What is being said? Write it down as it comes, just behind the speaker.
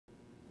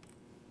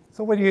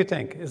So what do you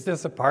think? Is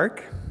this a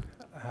park?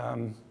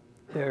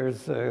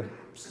 There's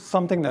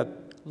something that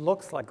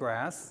looks like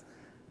grass.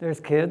 There's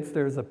kids.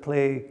 There's a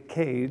play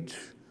cage.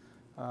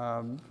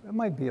 It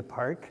might be a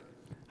park.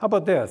 How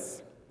about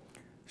this?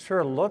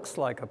 Sure looks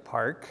like a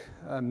park.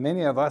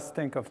 Many of us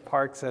think of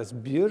parks as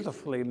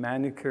beautifully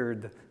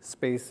manicured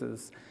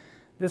spaces.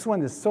 This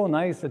one is so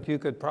nice that you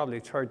could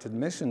probably charge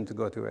admission to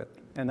go to it.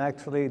 And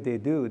actually, they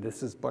do.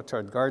 This is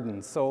Butchart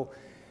Gardens. So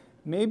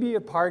maybe a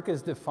park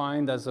is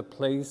defined as a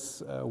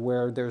place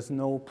where there's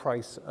no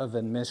price of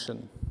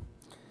admission.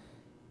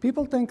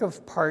 People think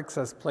of parks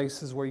as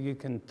places where you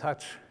can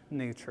touch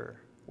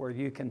nature, where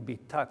you can be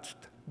touched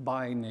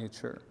by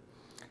nature.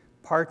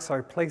 Parks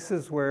are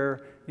places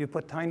where you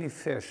put tiny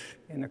fish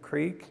in a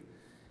creek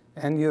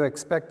and you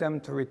expect them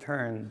to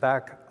return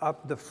back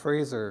up the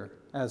Fraser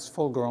as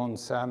full-grown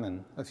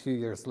salmon a few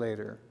years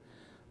later.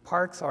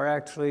 Parks are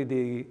actually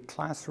the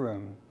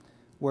classroom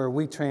where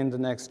we train the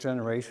next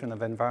generation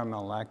of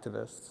environmental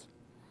activists.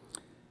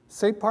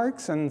 Say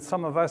parks, and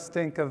some of us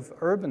think of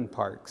urban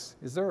parks.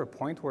 Is there a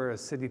point where a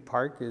city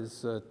park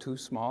is too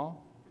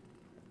small?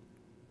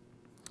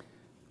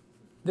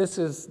 This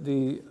is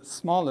the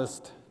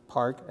smallest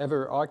park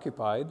ever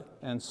occupied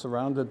and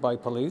surrounded by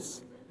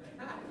police.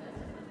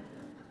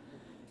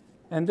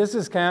 And this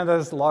is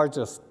Canada's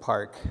largest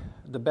park.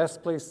 The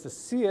best place to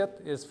see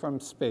it is from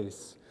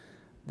space.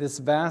 This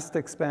vast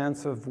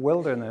expanse of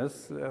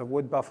wilderness,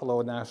 Wood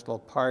Buffalo National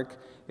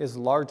Park, is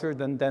larger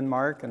than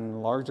Denmark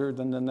and larger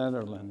than the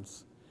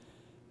Netherlands.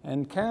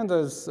 And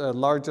Canada's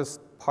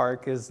largest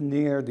park is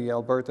near the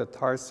Alberta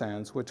tar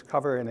sands, which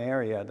cover an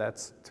area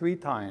that's 3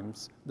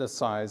 times the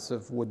size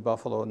of Wood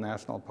Buffalo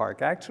National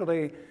Park.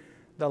 Actually,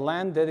 the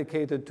land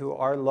dedicated to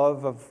our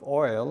love of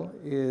oil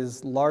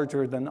is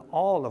larger than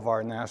all of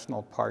our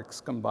national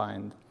parks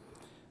combined.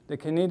 The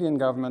Canadian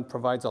government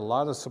provides a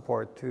lot of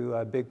support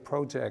to big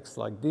projects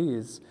like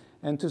these,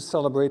 and to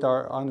celebrate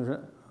our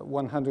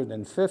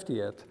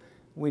 150th,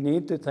 we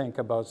need to think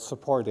about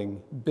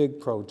supporting big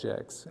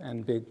projects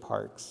and big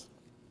parks.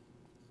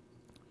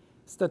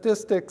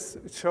 Statistics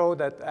show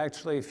that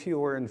actually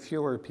fewer and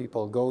fewer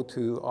people go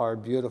to our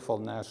beautiful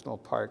national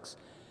parks.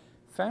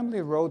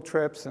 Family road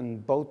trips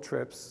and boat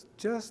trips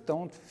just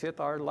don't fit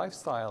our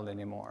lifestyle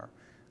anymore.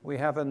 We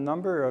have a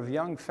number of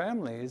young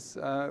families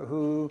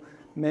who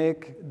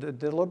make the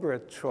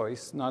deliberate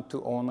choice not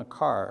to own a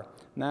car.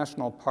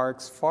 National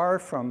parks far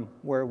from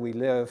where we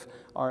live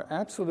are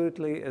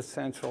absolutely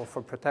essential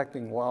for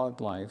protecting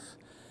wildlife,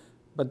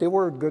 but they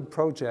were good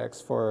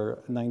projects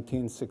for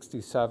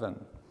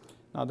 1967.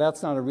 Now,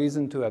 that's not a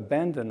reason to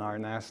abandon our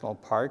national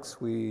parks.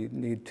 We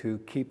need to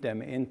keep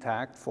them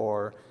intact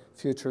for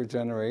future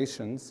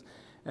generations.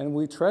 And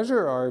we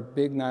treasure our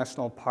big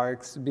national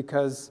parks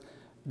because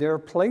they're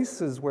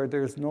places where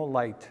there's no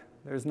light,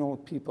 there's no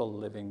people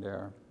living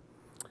there.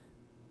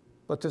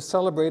 But to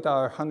celebrate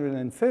our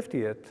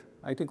 150th,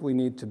 I think we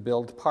need to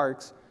build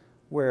parks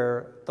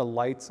where the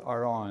lights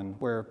are on,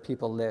 where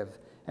people live.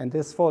 And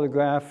this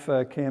photograph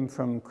came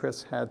from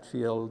Chris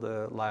Hadfield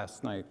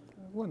last night,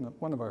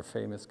 one of our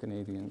famous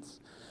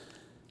Canadians.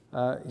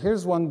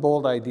 Here's one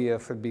bold idea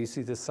for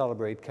BC to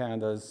celebrate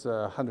Canada's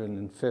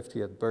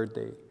 150th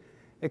birthday.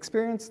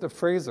 Experience the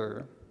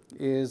Fraser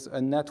is a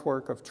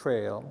network of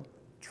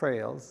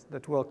trails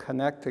that will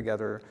connect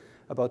together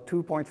about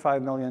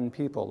 2.5 million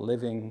people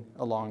living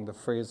along the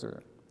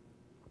Fraser.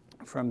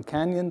 From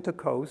canyon to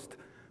coast,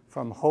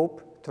 from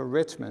Hope to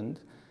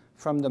Richmond,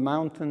 from the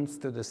mountains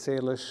to the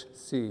Salish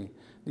Sea.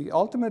 The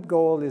ultimate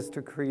goal is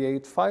to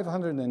create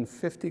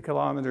 550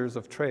 kilometers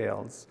of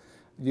trails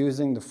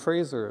using the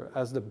Fraser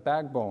as the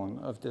backbone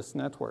of this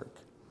network.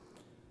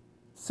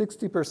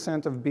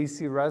 60% of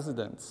BC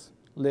residents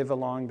live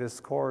along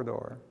this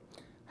corridor.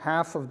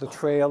 Half of the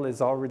trail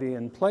is already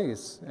in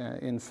place.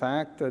 In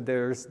fact,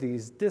 there's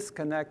these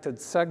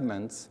disconnected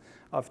segments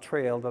of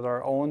trail that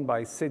are owned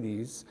by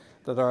cities,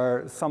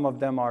 some of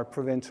them are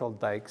provincial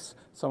dikes,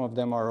 some of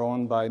them are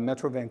owned by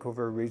Metro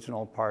Vancouver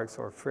Regional Parks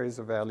or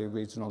Fraser Valley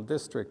Regional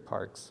District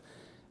Parks.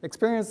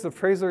 Experience the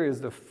Fraser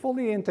is the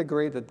fully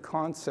integrated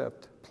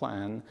concept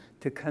plan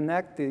to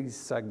connect these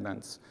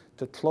segments,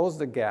 to close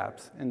the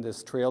gaps in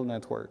this trail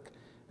network.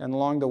 And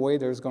along the way,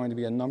 there's going to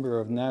be a number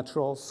of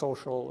natural,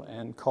 social,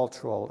 and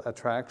cultural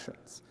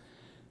attractions.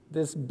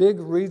 This big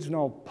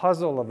regional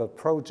puzzle of a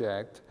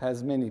project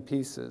has many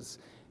pieces.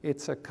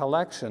 It's a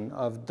collection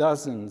of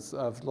dozens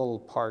of little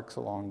parks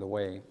along the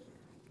way.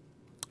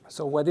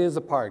 So what is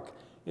a park?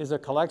 Is a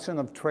collection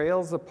of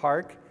trails a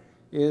park?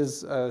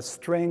 Is a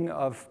string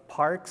of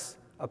parks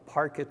a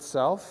park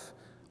itself?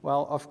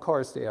 Well, of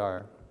course they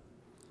are.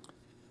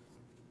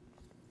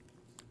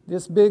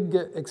 This big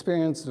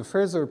Experience the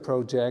Fraser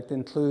project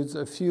includes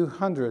a few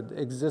hundred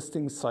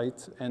existing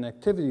sites and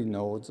activity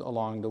nodes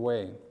along the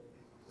way.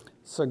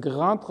 Ce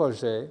grand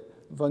projet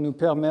va nous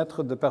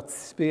permettre de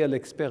participer à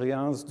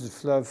l'expérience du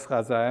fleuve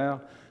Fraser.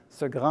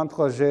 Ce grand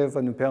projet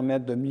va nous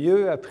permettre de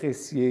mieux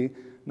apprécier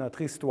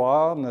notre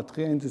histoire, notre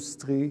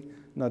industrie,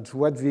 notre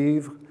joie de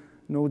vivre,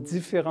 nos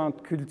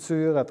différentes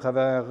cultures à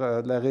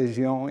travers la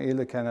région et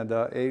le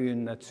Canada et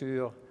une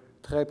nature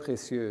très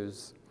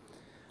précieuses.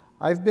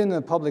 I've been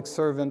a public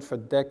servant for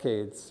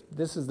decades.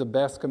 This is the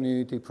best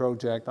community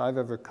project I've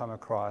ever come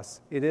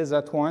across. It is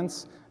at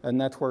once a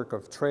network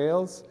of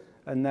trails,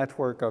 a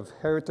network of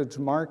heritage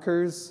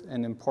markers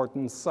and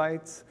important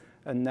sites,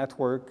 a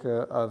network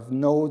of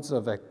nodes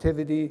of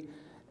activity,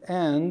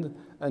 and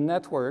a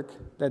network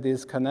that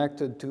is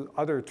connected to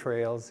other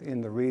trails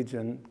in the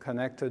region,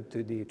 connected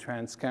to the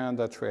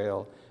Trans-Canada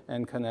Trail,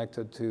 and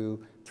connected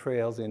to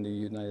trails in the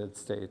United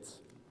States.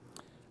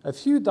 A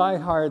few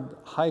die-hard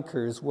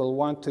hikers will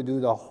want to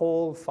do the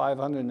whole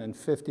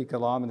 550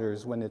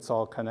 kilometers when it's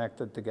all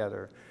connected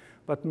together.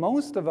 But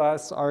most of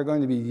us are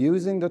going to be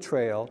using the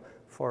trail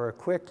for a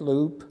quick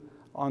loop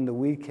on the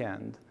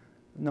weekend,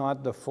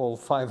 not the full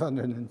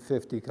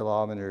 550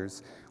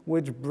 kilometers,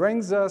 which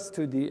brings us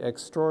to the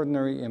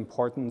extraordinary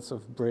importance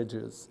of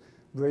bridges.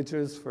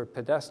 Bridges for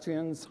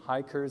pedestrians,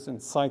 hikers,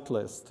 and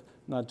cyclists,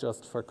 not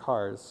just for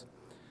cars.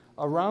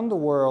 Around the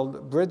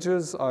world,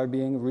 bridges are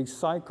being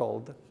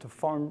recycled to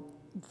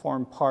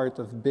form part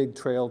of big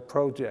trail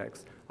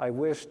projects. I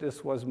wish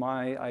this was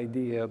my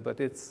idea,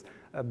 but it's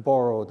a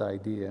borrowed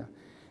idea.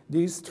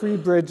 These 3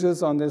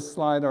 bridges on this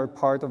slide are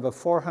part of a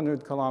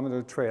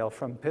 400-kilometer trail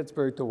from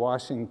Pittsburgh to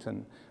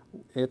Washington.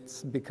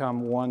 It's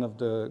become one of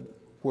the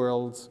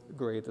world's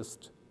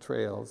greatest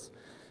trails.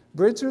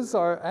 Bridges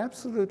are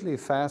absolutely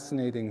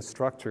fascinating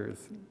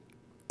structures.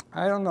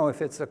 I don't know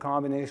if it's a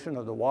combination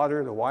of the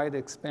water, the wide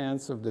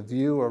expanse of the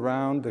view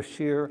around, the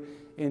sheer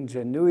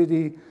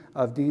ingenuity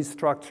of these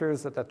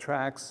structures that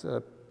attracts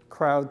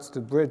crowds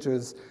to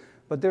bridges,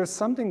 but there's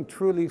something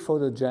truly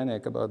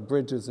photogenic about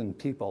bridges and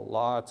people,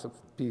 lots of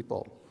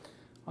people.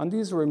 On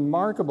these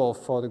remarkable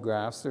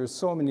photographs, there's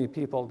so many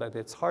people that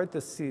it's hard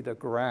to see the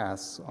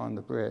grass on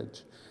the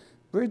bridge.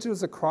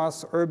 Bridges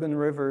across urban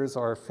rivers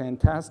are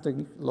fantastic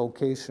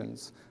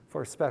locations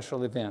for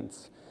special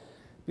events.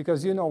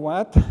 Because you know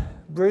what?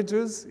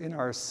 Bridges in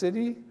our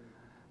city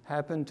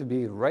happen to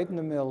be right in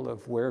the middle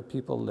of where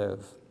people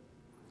live.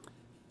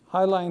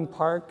 Highline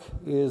Park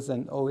is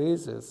an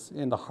oasis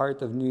in the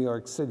heart of New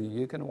York City.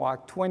 You can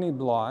walk 20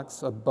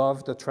 blocks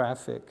above the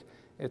traffic.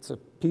 It's a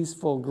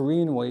peaceful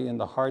greenway in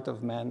the heart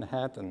of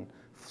Manhattan,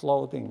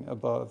 floating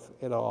above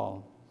it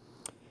all.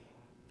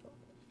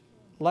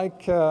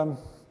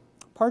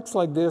 Parks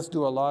like this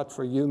do a lot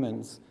for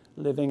humans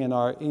living in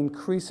our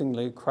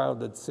increasingly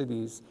crowded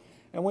cities.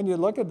 And when you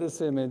look at this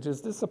image,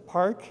 is this a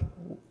park?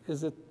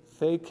 Is it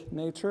fake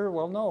nature?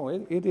 Well, no,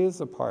 it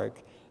is a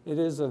park. It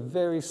is a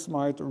very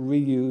smart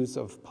reuse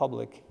of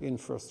public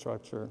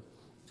infrastructure.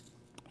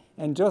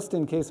 And just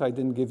in case I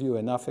didn't give you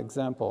enough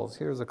examples,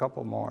 here's a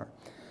couple more.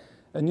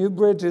 A new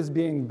bridge is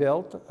being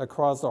built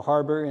across the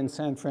harbor in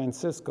San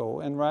Francisco,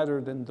 and rather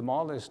than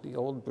demolish the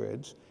old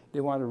bridge, they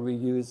want to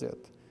reuse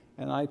it.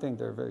 And I think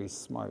they're very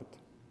smart.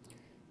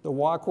 The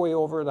walkway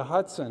over the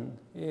Hudson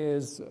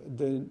is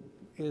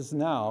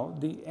now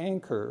the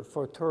anchor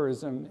for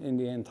tourism in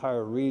the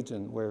entire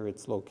region where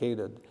it's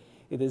located.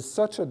 It is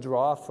such a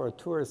draw for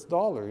tourist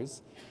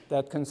dollars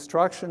that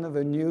construction of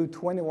a new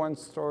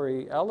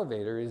 21-story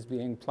elevator is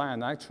being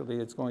planned. Actually,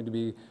 it's going to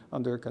be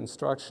under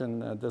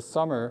construction this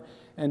summer,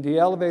 and the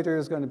elevator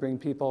is going to bring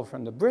people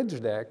from the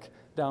bridge deck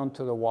down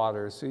to the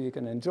water, so you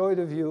can enjoy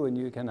the view and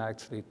you can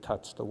actually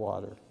touch the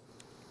water.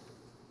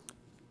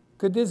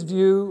 Could this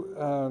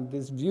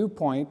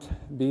viewpoint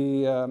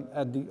be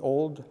at the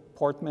old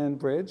Portman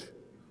Bridge?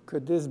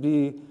 Could this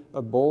be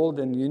a bold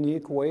and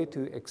unique way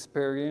to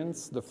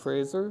experience the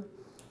Fraser?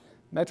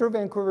 Metro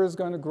Vancouver is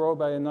going to grow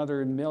by another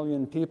 1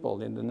 million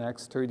people in the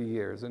next 30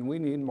 years, and we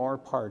need more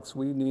parks.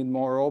 We need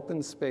more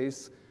open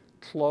space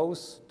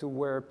close to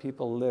where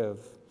people live.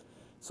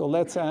 So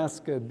let's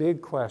ask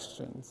big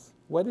questions.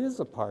 What is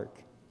a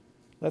park?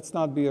 Let's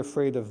not be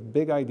afraid of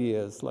big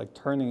ideas like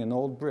turning an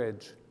old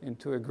bridge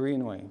into a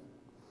greenway.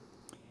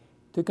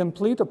 To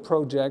complete a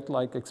project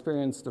like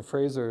Experience the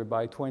Fraser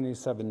by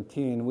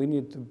 2017, we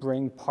need to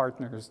bring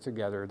partners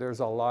together. There's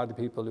a lot of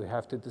people who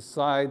have to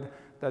decide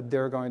that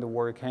they're going to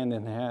work hand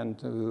in hand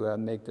to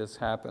make this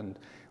happen.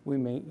 We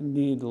may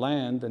need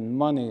land and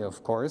money,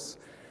 of course,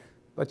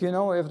 but you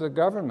know, if the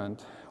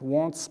government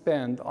won't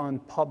spend on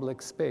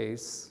public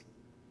space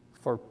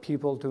for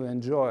people to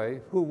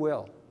enjoy, who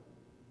will?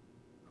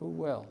 Who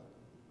will?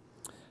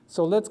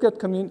 So let's get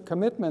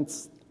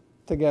commitments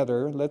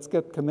together. Let's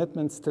get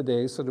commitments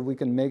today so that we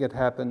can make it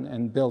happen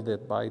and build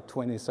it by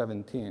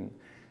 2017.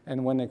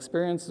 And when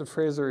Experience the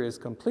Fraser is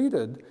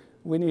completed,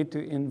 we need to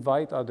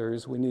invite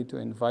others, we need to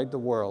invite the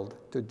world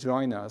to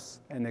join us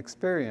and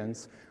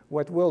experience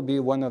what will be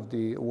one of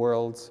the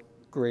world's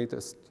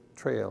greatest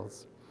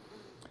trails.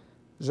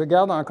 Je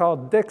garde encore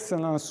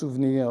d'excellents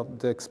souvenirs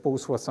d'Expo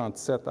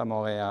 67 à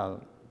Montréal.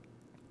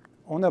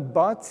 On a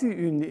bâti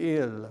une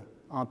île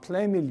en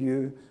plein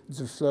milieu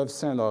du fleuve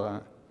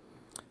Saint-Laurent.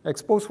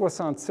 Expo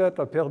 67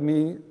 a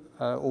permis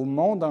au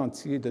monde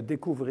entier de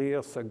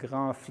découvrir ce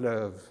grand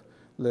fleuve,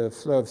 le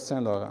fleuve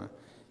Saint-Laurent.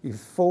 Il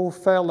faut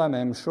faire la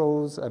même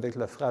chose avec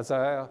le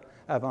Fraser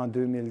avant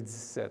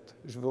 2017.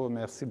 Je vous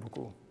remercie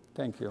beaucoup.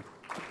 Thank you.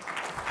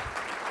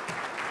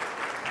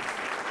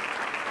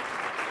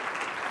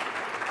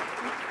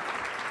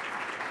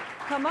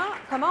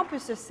 comment on peut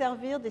se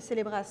servir des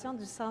célébrations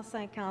du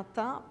 150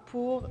 ans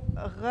pour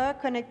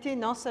reconnecter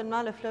non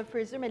seulement le fleuve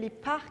Fraser, mais les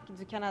parcs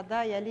du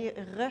Canada et aller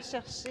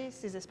rechercher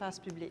ces espaces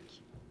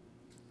publics?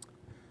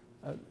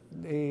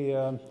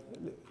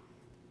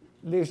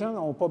 Les gens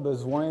n'ont pas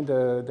besoin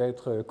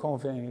d'être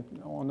convaincus,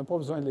 on n'a pas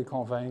besoin de les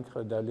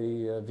convaincre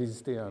d'aller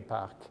visiter un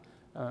parc.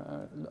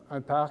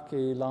 Un parc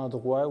est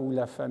l'endroit où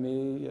la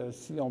famille,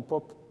 s'ils n'ont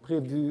pas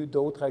prévu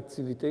d'autres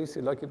activités,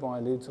 c'est là qu'ils vont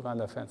aller durant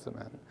la fin de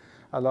semaine.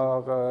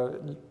 Alors,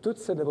 toute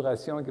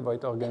célébration qui va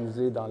être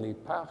organisée dans les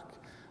parcs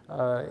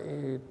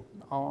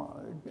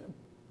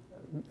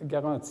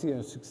garantit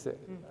un succès.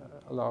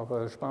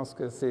 Alors, je pense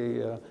que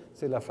c'est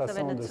la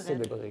façon de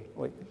célébrer.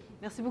 Oui.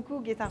 Merci beaucoup,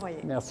 Gaëtan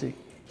Royer. Merci.